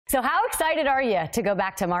So how excited are you to go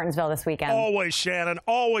back to Martinsville this weekend? Always, Shannon.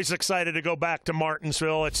 Always excited to go back to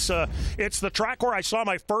Martinsville. It's the track where I saw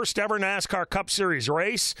my first ever NASCAR Cup Series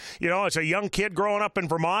race. You know, as a young kid growing up in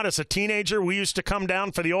Vermont, as a teenager, we used to come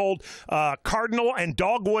down for the old Cardinal and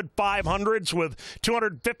Dogwood 500s with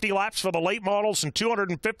 250 laps for the late models and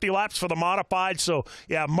 250 laps for the modified. So,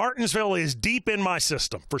 yeah, Martinsville is deep in my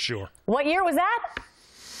system for sure. What year was that?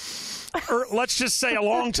 Let's just say a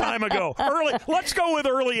long time ago. Let's go with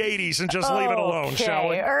early 80s and just leave it alone, shall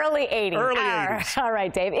we? Early 80s. Early 80s. All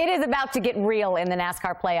right, Dave. It is about to get real in the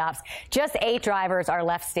NASCAR playoffs. Just 8 drivers are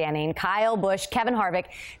left standing. Kyle Busch, Kevin Harvick.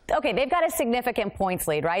 Okay, they've got a significant points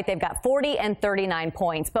lead, right? They've got 40 and 39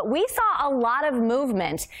 points. But we saw a lot of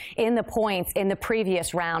movement in the points in the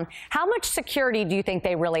previous round. How much security do you think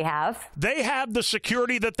they really have? They have the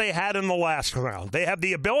security that they had in the last round. They have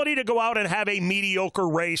the ability to go out and have a mediocre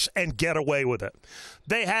race and get away with it.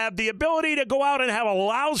 They have the ability to go out and have a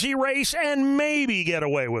lousy race and maybe get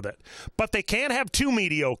away with it. But they can't have two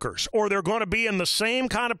mediocres, or they're going to be in the same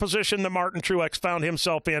kind of position that Martin Truex found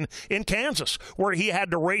himself in Kansas, where he had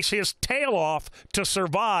to race his tail off to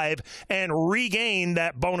survive and regain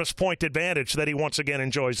that bonus point advantage that he once again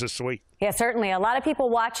enjoys this week. Yeah, certainly. A lot of people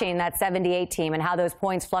watching that 78 team and how those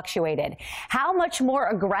points fluctuated. How much more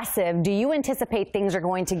aggressive do you anticipate things are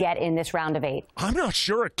going to get in this round of 8? I'm not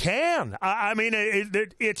sure it can. I mean,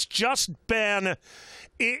 it's just been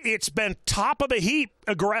top of the heap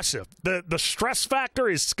aggressive. The stress factor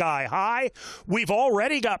is sky high. We've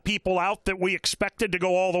already got people out that we expected to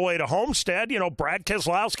go all the way to Homestead. You know, Brad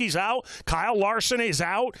Keselowski's out. Kyle Larson is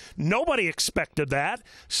out. Nobody expected that.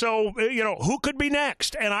 So, you know, who could be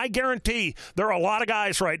next? And I guarantee there are a lot of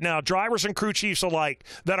guys right now, drivers and crew chiefs alike,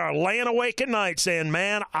 that are laying awake at night saying,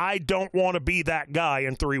 man, I don't want to be that guy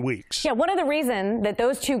in 3 weeks. Yeah, one of the reasons that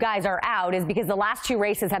those two guys are out is because the last 2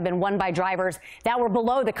 races have been won by drivers that were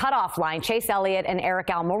below the cutoff line, Chase Elliott and Eric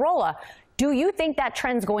Almirola. Do you think that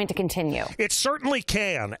trend's going to continue? It certainly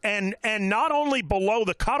can, and not only below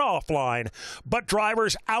the cutoff line, but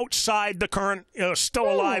drivers outside the current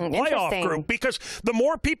still alive playoff group. Because the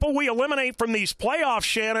more people we eliminate from these playoffs,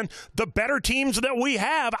 Shannon, the better teams that we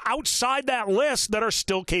have outside that list that are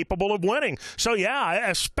still capable of winning. So yeah,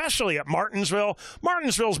 especially at Martinsville.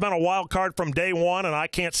 Martinsville's been a wild card from day one, and I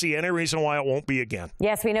can't see any reason why it won't be again.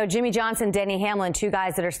 Yes, we know Jimmy Johnson, Denny Hamlin, 2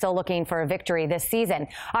 guys that are still looking for a victory this season.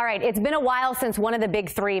 All right, it's been a while since one of the big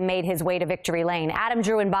 3 made his way to victory lane. Adam,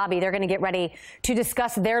 Drew, and Bobby, they're going to get ready to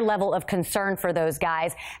discuss their level of concern for those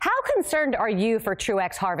guys. How concerned are you for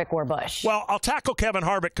Truex, Harvick, or Busch? Well, I'll tackle Kevin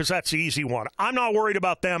Harvick because that's the easy one. I'm not worried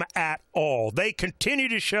about them at all. They continue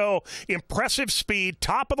to show impressive speed,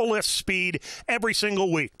 top of the list speed every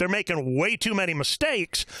single week. They're making way too many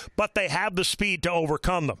mistakes, but they have the speed to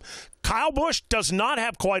overcome them. Kyle Busch does not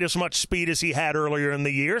have quite as much speed as he had earlier in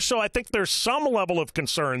the year, so I think there's some level of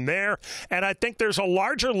concern there, and I think there's a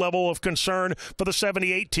larger level of concern for the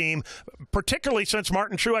 78 team, particularly since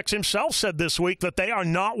Martin Truex himself said this week that they are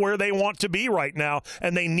not where they want to be right now,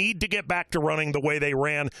 and they need to get back to running the way they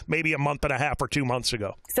ran maybe a month and a half or 2 months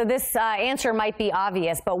ago. So this answer might be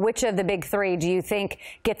obvious, but which of the big 3 do you think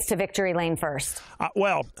gets to victory lane first?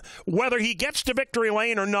 Well, whether he gets to victory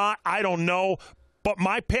lane or not, I don't know. But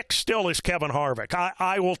my pick still is Kevin Harvick.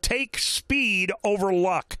 I will take speed over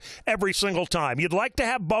luck every single time. You'd like to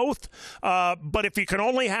have both, but if you can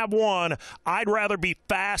only have one, I'd rather be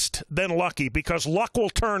fast than lucky because luck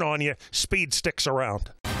will turn on you. Speed sticks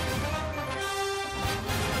around.